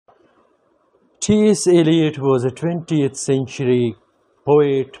T.S. Eliot was a 20th century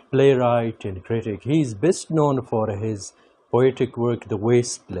poet, playwright, and critic. He is best known for his poetic work, The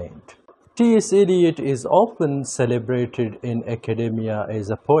Wasteland. T.S. Eliot is often celebrated in academia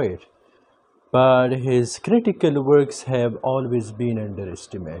as a poet, but his critical works have always been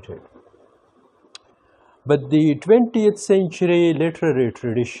underestimated. But the 20th century literary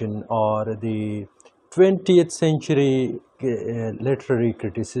tradition, or the 20th century literary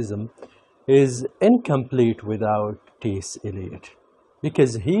criticism, is incomplete without T.S. Eliot,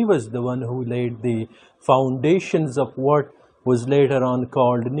 because he was the one who laid the foundations of what was later on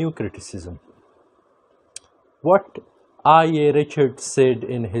called New Criticism. What I.A. Richards said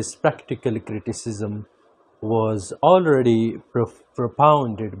in his Practical Criticism was already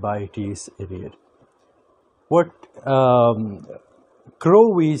propounded by T.S. Eliot. What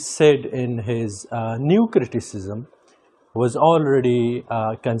Crowley said in his New Criticism was already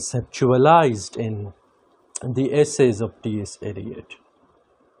conceptualized in the essays of T.S. Eliot.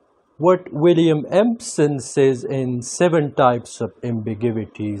 What William Empson says in 7 Types of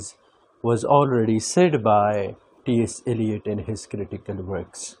Ambiguities was already said by T.S. Eliot in his critical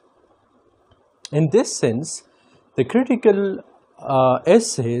works. In this sense, the critical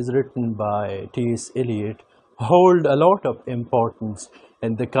essays written by T.S. Eliot hold a lot of importance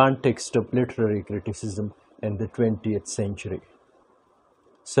in the context of literary criticism in the 20th century.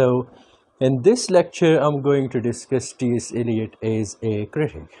 So, in this lecture, I'm going to discuss T.S. Eliot as a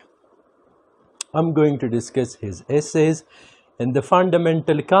critic. I'm going to discuss his essays and the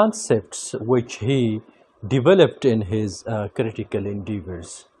fundamental concepts which he developed in his critical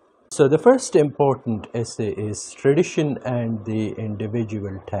endeavors. So, the first important essay is Tradition and the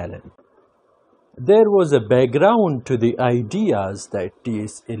Individual Talent. There was a background to the ideas that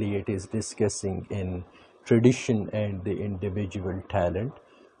T.S. Eliot is discussing in Tradition and the Individual Talent,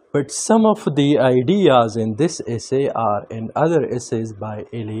 but some of the ideas in this essay are in other essays by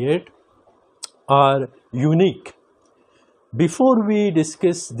Eliot are unique. Before we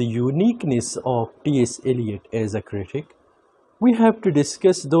discuss the uniqueness of T.S. Eliot as a critic, we have to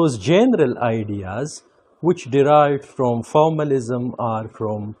discuss those general ideas which derived from formalism or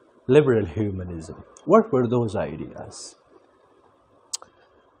from liberal humanism. What were those ideas?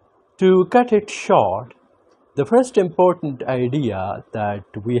 To cut it short, the first important idea that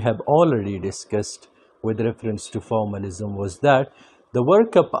we have already discussed with reference to formalism was that the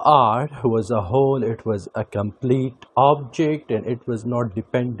work of art was a whole, it was a complete object, and it was not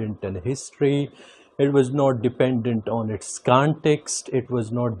dependent on history, it was not dependent on its context, it was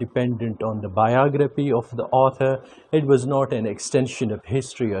not dependent on the biography of the author, it was not an extension of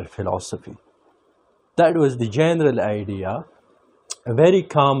history or philosophy. That was the general idea, very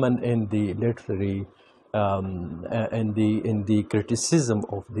common in the literary in the criticism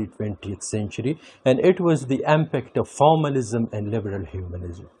of the 20th century, and it was the impact of formalism and liberal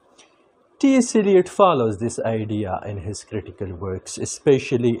humanism. T.S. Eliot follows this idea in his critical works,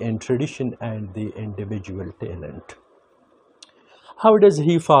 especially in Tradition and the Individual Talent. How does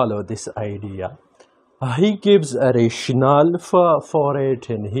he follow this idea? He gives a rationale for it,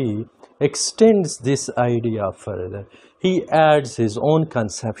 and he extends this idea further. He adds his own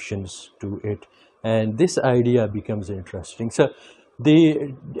conceptions to it, and this idea becomes interesting. So,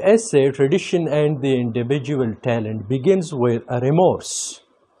 the essay, Tradition and the Individual Talent, begins with a remorse.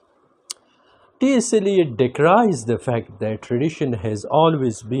 T.S. Eliot decries the fact that tradition has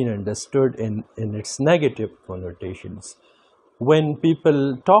always been understood in its negative connotations. When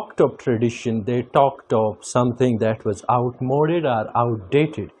people talked of tradition, they talked of something that was outmoded or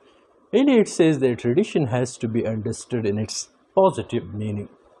outdated. Eliot says that tradition has to be understood in its positive meaning.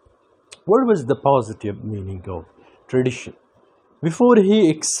 What was the positive meaning of tradition? Before he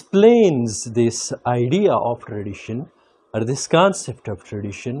explains this idea of tradition, or this concept of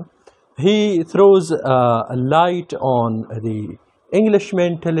tradition, he throws a light on the English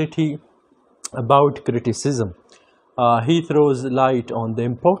mentality about criticism. He throws light on the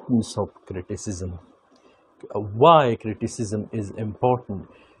importance of criticism, why criticism is important,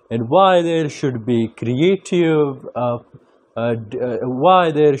 and why there should be creative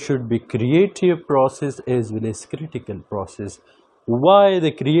process as well as critical process, why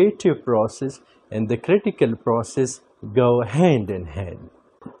the creative process and the critical process go hand in hand.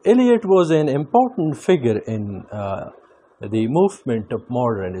 Eliot was an important figure in the movement of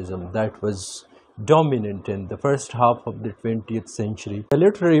modernism that was dominant in the first half of the 20th century. The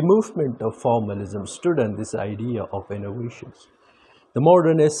literary movement of formalism stood on this idea of innovations. The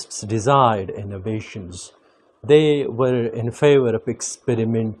modernists desired innovations. They were in favor of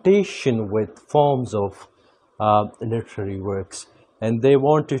experimentation with forms of literary works. and they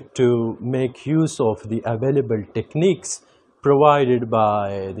wanted to make use of the available techniques provided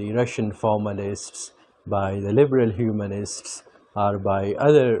by the Russian formalists, by the liberal humanists, or by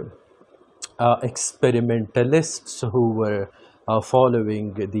other experimentalists who were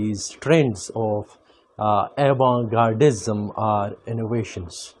following these trends of avant-gardism or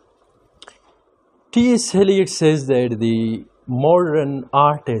innovations. T.S. Eliot says that the modern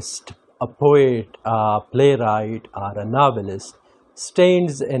artist, a poet, a playwright, or a novelist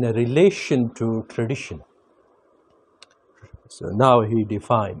stands in a relation to tradition. So now he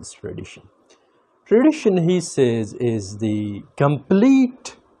defines tradition. Tradition, he says, is the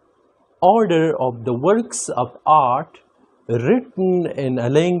complete order of the works of art written in a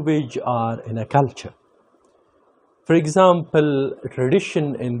language or in a culture. For example,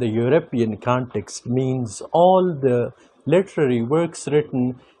 tradition in the European context means all the literary works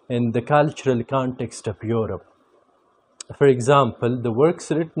written in the cultural context of Europe. For example, the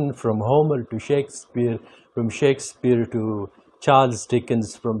works written from Homer to Shakespeare, from Shakespeare to Charles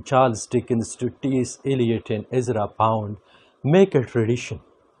Dickens, from Charles Dickens to T.S. Eliot and Ezra Pound make a tradition.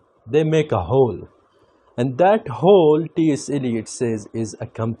 They make a whole. And that whole, T.S. Eliot says, is a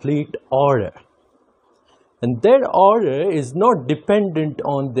complete order. And that order is not dependent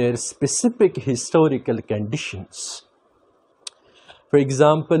on their specific historical conditions. For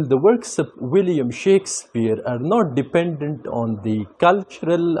example, the works of William Shakespeare are not dependent on the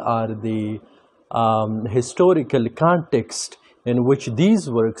cultural or the historical context in which these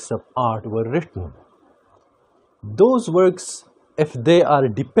works of art were written. Those works, if they are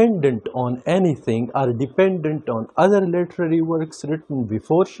dependent on anything, are dependent on other literary works written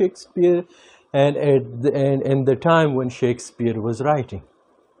before Shakespeare and in the time when Shakespeare was writing.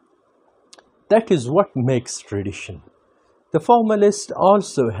 That is what makes tradition. The formalists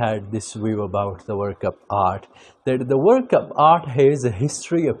also had this view about the work of art, that the work of art has a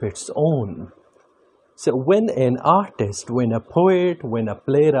history of its own. So when an artist, when a poet, when a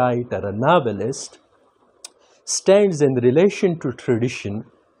playwright or a novelist stands in relation to tradition,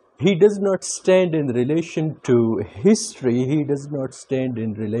 he does not stand in relation to history, he does not stand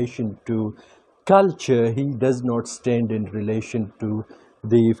in relation to culture, he does not stand in relation to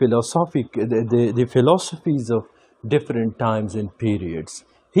the philosophies of different times and periods.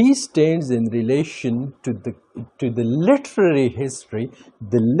 He stands in relation to the literary history.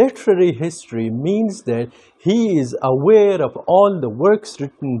 The literary history means that he is aware of all the works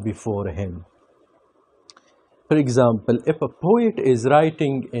written before him. For example, if a poet is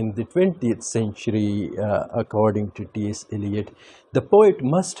writing in the 20th century, according to T.S. Eliot, the poet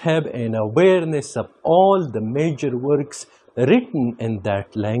must have an awareness of all the major works written in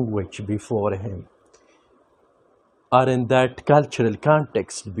that language before him, or in that cultural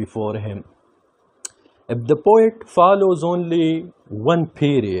context before him. If the poet follows only one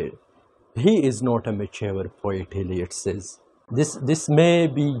period, he is not a mature poet, Eliot says. This may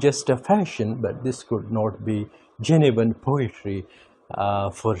be just a fashion, but this could not be genuine poetry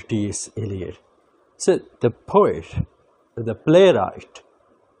for T.S. Eliot. So the poet, the playwright,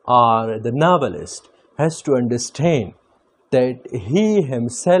 or the novelist has to understand that he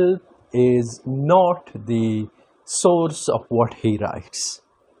himself is not the source of what he writes.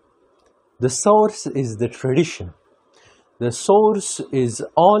 The source is the tradition. The source is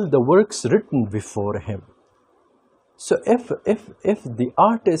all the works written before him. So if the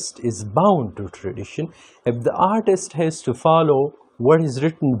artist is bound to tradition, if the artist has to follow what is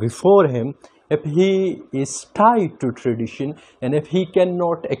written before him, if he is tied to tradition, and if he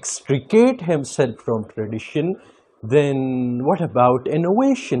cannot extricate himself from tradition, then what about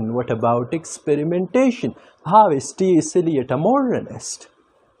innovation? What about experimentation? How is T.S. Eliot a modernist?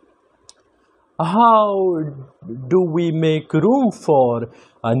 How do we make room for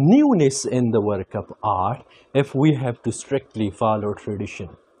a newness in the work of art if we have to strictly follow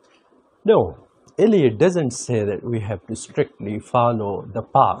tradition? No, Eliot doesn't say that we have to strictly follow the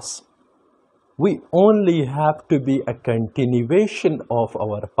past. We only have to be a continuation of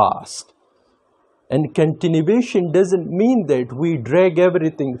our past. And continuation doesn't mean that we drag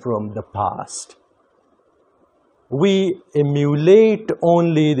everything from the past. We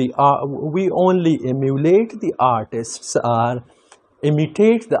only emulate the artists or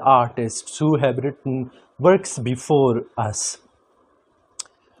imitate the artists who have written works before us.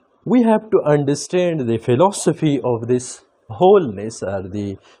 We have to understand the philosophy of this wholeness, or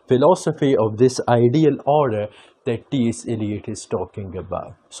the philosophy of this ideal order that T.S. Eliot is talking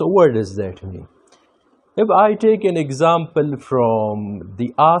about. So what does that mean? If I take an example from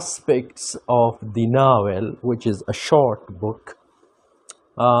the aspects of the novel, which is a short book,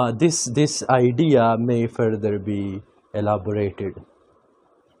 this idea may further be elaborated.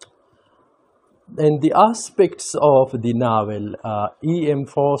 And the aspects of the novel, E.M.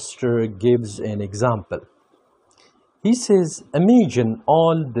 Forster gives an example. He says, imagine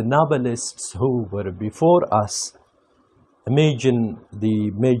all the novelists who were before us. Imagine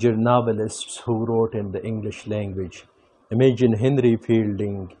the major novelists who wrote in the English language. Imagine Henry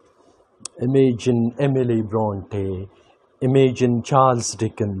Fielding. Imagine Emily Bronte. Imagine Charles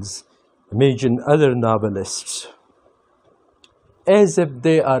Dickens. Imagine other novelists. As if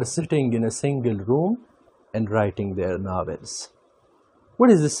they are sitting in a single room and writing their novels.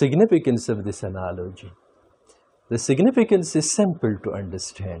 What is the significance of this analogy? The significance is simple to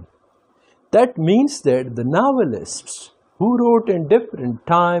understand. That means that the novelists who wrote in different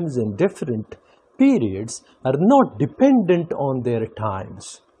times and different periods are not dependent on their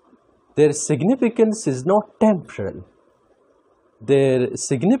times. Their significance is not temporal. Their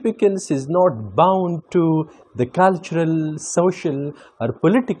significance is not bound to the cultural, social, or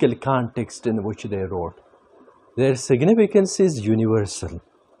political context in which they wrote. Their significance is universal.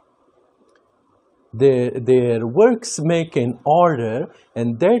 Their works make an order,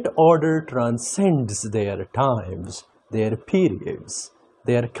 and that order transcends their times, their periods,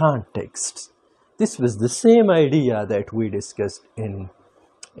 their contexts. This was the same idea that we discussed in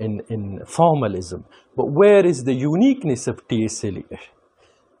formalism. But where is the uniqueness of T.S. Eliot?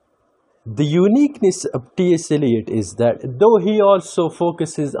 The uniqueness of T.S. Eliot is that though he also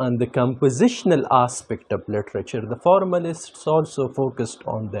focuses on the compositional aspect of literature, the formalists also focused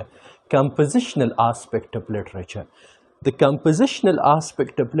on the compositional aspect of literature. The compositional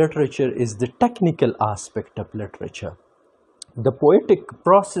aspect of literature is the technical aspect of literature. The poetic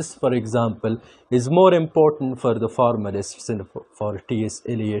process, for example, is more important for the formalists and for T.S.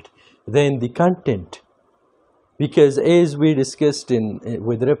 Eliot than the content. Because as we discussed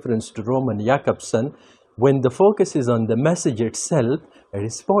with reference to Roman Jakobson, when the focus is on the message itself, it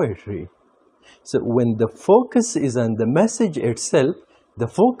is poetry. So when the focus is on the message itself, the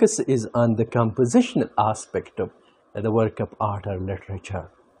focus is on the compositional aspect of the work of art or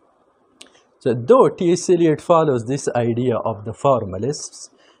literature. So though T.S. Eliot follows this idea of the formalists,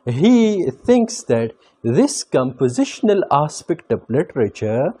 he thinks that this compositional aspect of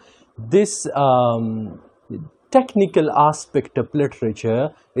literature, this technical aspect of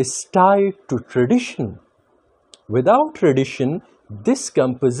literature is tied to tradition. Without tradition, this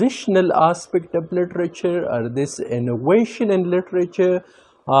compositional aspect of literature or this innovation in literature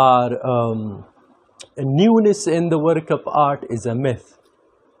or newness in the work of art is a myth.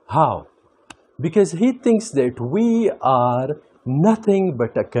 How? Because he thinks that we are nothing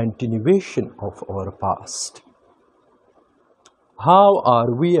but a continuation of our past. How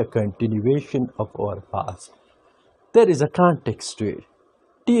are we a continuation of our past? There is a context to it.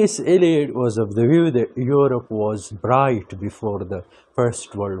 T.S. Eliot was of the view that Europe was bright before the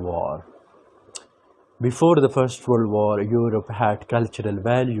First World War. Before the First World War, Europe had cultural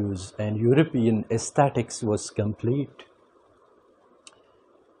values and European aesthetics was complete.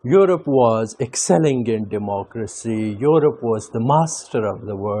 Europe was excelling in democracy. Europe was the master of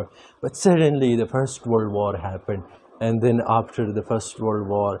the world. But suddenly the First World War happened. And then after the First World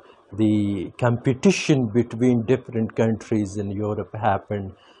War, the competition between different countries in Europe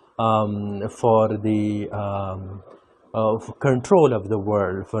happened for the control of the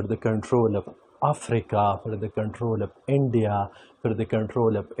world, for the control of Africa, for the control of India, for the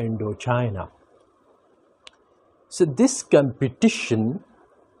control of Indochina. So this competition,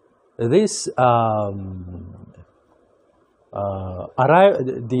 this the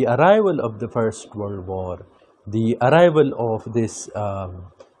arrival of the First World War, the arrival of this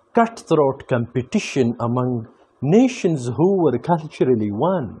cutthroat competition among nations who were culturally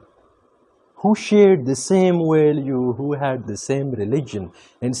one, who shared the same value, who had the same religion,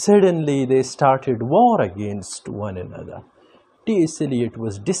 and suddenly they started war against one another. T.S. Eliot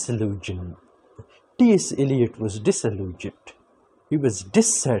was disillusioned. T.S. Eliot was disillusioned. He was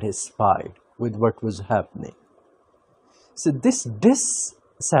dissatisfied with what was happening. So this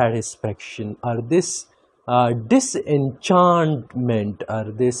dissatisfaction or this disenchantment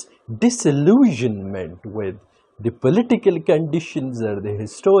or this disillusionment with the political conditions or the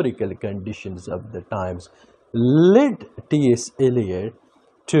historical conditions of the times led T.S. Eliot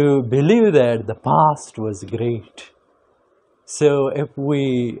to believe that the past was great. So if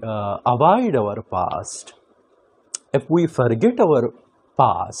we avoid our past, if we forget our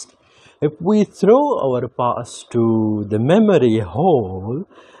past, if we throw our past to the memory hole,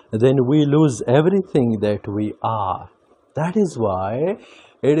 then we lose everything that we are. That is why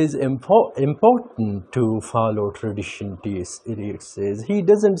it is important to follow tradition, T.S. Eliot says. He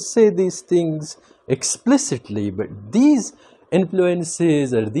doesn't say these things explicitly, but these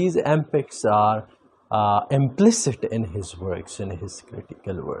influences or these impacts are implicit in his works, in his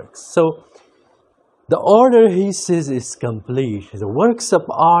critical works. So the order, he says, is complete. The works of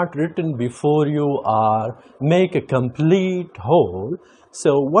art written before you make a complete whole.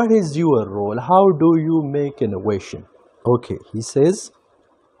 So what is your role? How do you make innovation? Okay, he says,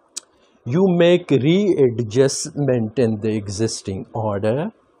 you make readjustment in the existing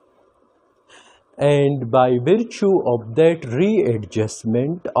order, and by virtue of that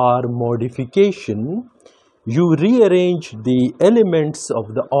readjustment or modification, you rearrange the elements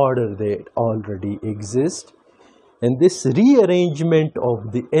of the order that already exist. And this rearrangement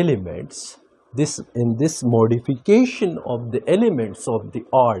of the elements, in this modification of the elements of the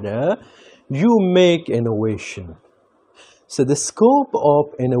order, you make innovation. So the scope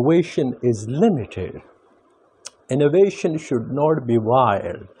of innovation is limited. Innovation should not be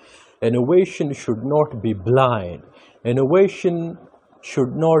wild. Innovation should not be blind. Innovation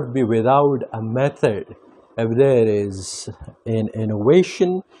should not be without a method. If there is an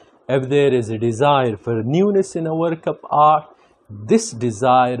innovation, if there is a desire for newness in a work of art, this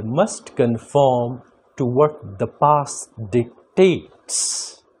desire must conform to what the past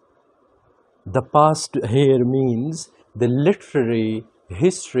dictates. The past here means the literary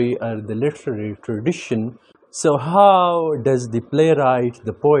history or the literary tradition. So how does the playwright,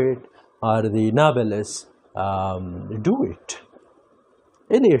 the poet, or the novelist do it?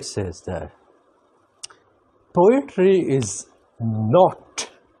 Eliot says that poetry is not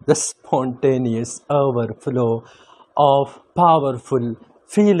the spontaneous overflow of powerful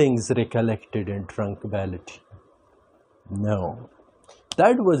feelings recollected in tranquility. No.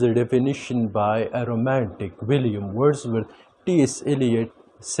 That was a definition by a romantic, William Wordsworth. T.S. Eliot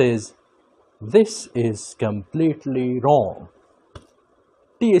says this is completely wrong.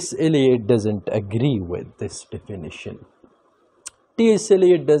 T.S. Eliot doesn't agree with this definition. T.S.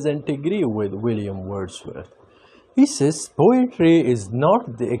 Eliot doesn't agree with William Wordsworth. He says poetry is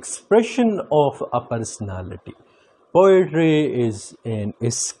not the expression of a personality. Poetry is an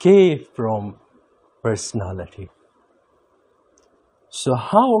escape from personality. So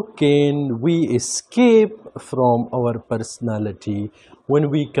how can we escape from our personality when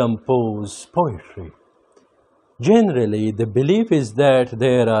we compose poetry? Generally, the belief is that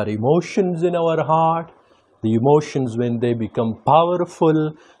there are emotions in our heart. The emotions, when they become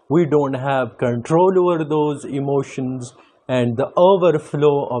powerful, we don't have control over those emotions, and the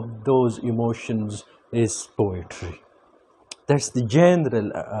overflow of those emotions is poetry. That's the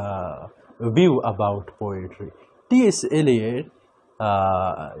general view about poetry. T.S. Eliot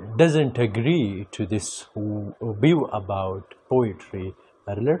doesn't agree to this view about poetry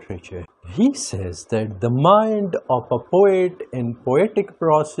or literature. He says that the mind of a poet in poetic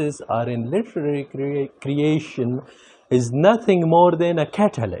process or in literary creation is nothing more than a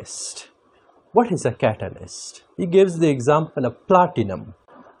catalyst. What is a catalyst? He gives the example of platinum.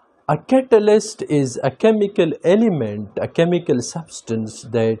 A catalyst is a chemical element, a chemical substance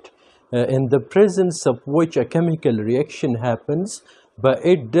that in the presence of which a chemical reaction happens, but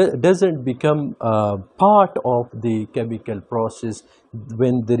it doesn't become part of the chemical process.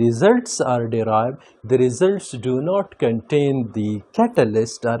 When the results are derived, the results do not contain the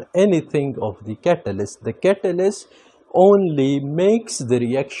catalyst or anything of the catalyst. The catalyst only makes the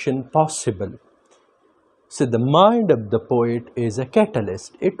reaction possible. So the mind of the poet is a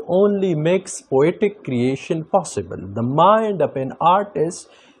catalyst. It only makes poetic creation possible. The mind of an artist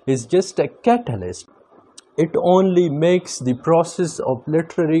is just a catalyst. It only makes the process of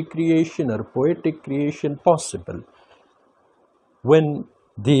literary creation or poetic creation possible. When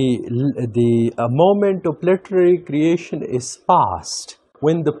the moment of literary creation is past,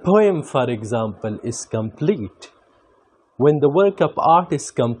 when the poem, for example, is complete, when the work of art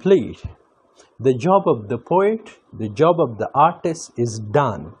is complete, the job of the poet, the job of the artist is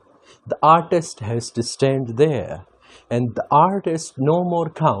done. The artist has to stand there, and the artist no more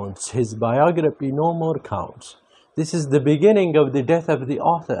counts. His biography no more counts. This is the beginning of the death of the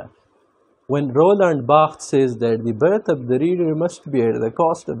author. When Roland Barthes says that the birth of the reader must be at the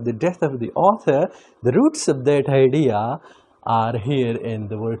cost of the death of the author, the roots of that idea are here in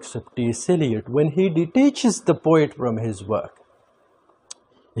the works of T.S. Eliot. When he detaches the poet from his work,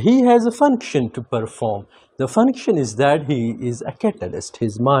 he has a function to perform. The function is that he is a catalyst.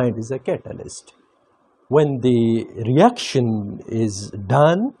 His mind is a catalyst. When the reaction is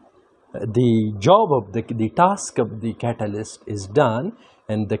done, the job of the task of the catalyst is done,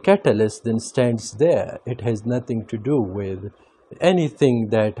 and the catalyst then stands there. It has nothing to do with anything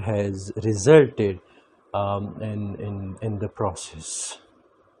that has resulted in the process.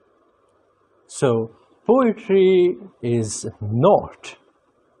 So Poetry is not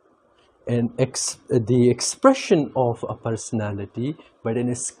the expression of a personality, but an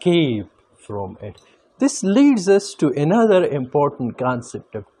escape from it. This leads us to another important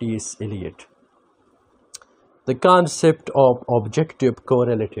concept of T.S. Eliot, the concept of objective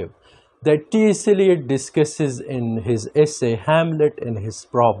correlative, that T.S. Eliot discusses in his essay Hamlet and His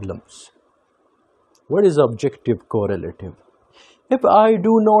Problems. What is objective correlative? If I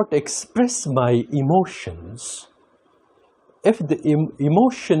do not express my emotions, if the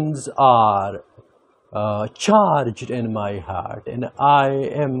emotions are charged in my heart, and I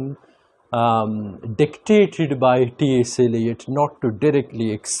am dictated by T.S. Eliot not to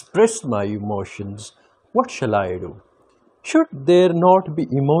directly express my emotions, what shall I do? Should there not be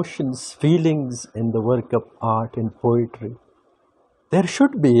emotions, feelings in the work of art and poetry? There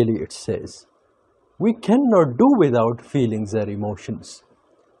should be, Eliot says. We cannot do without feelings or emotions.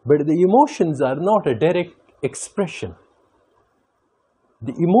 But the emotions are not a direct expression.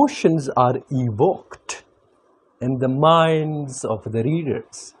 The emotions are evoked in the minds of the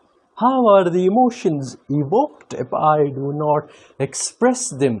readers. How are the emotions evoked if I do not express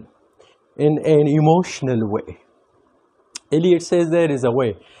them in an emotional way? Eliot says there is a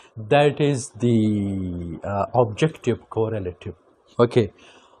way. That is the objective correlative. Okay.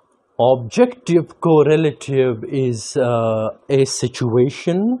 Objective correlative is a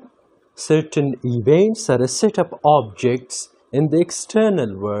situation, certain events, or a set of objects in the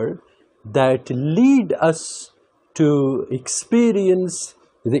external world that lead us to experience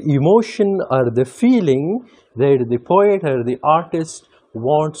the emotion or the feeling that the poet or the artist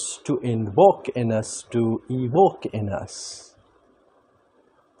wants to invoke in us, to evoke in us.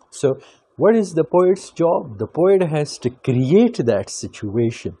 So, what is the poet's job? The poet has to create that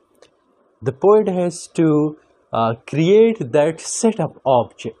situation. The poet has to create that set of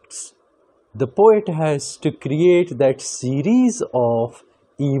objects. The poet has to create that series of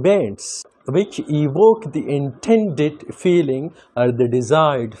events which evoke the intended feeling or the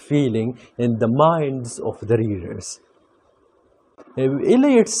desired feeling in the minds of the readers.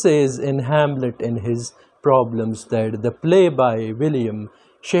 Eliot says in Hamlet and His Problems that the play by William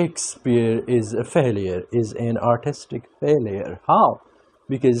Shakespeare is a failure, is an artistic failure. How?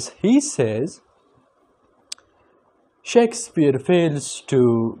 Because he says Shakespeare fails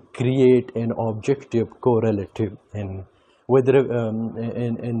to create an objective correlative in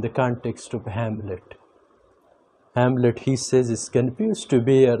the context of Hamlet. Hamlet, he says, is confused to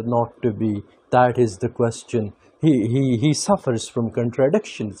be or not to be. That is the question. He suffers from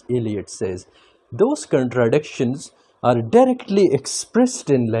contradictions, Eliot says. Those contradictions are directly expressed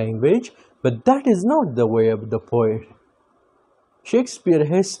in language, but that is not the way of the poet. Shakespeare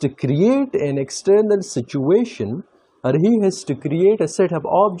has to create an external situation, or he has to create a set of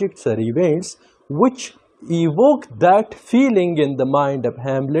objects or events which evoke that feeling in the mind of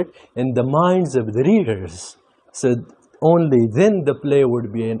Hamlet, in the minds of the readers. So only then the play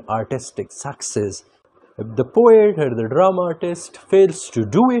would be an artistic success. If the poet or the dramatist fails to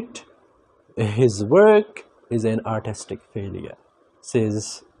do it, his work is an artistic failure,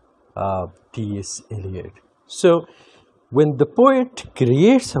 says T.S. Eliot. So, when the poet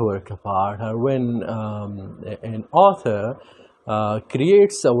creates a work of art, or when an author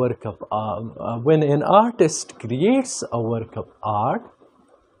creates a work of when an artist creates a work of art,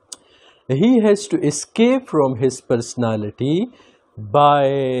 he has to escape from his personality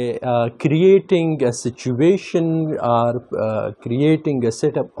by creating a situation or creating a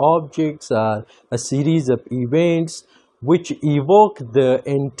set of objects or a series of events which evoke the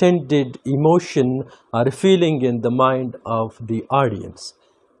intended emotion or feeling in the mind of the audience,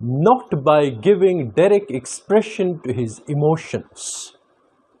 not by giving direct expression to his emotions,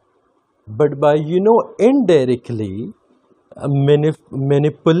 but by, indirectly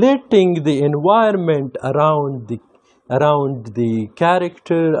manipulating the environment around the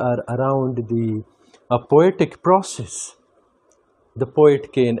character or around the poetic process. The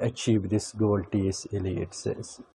poet can achieve this goal, T.S. Eliot says.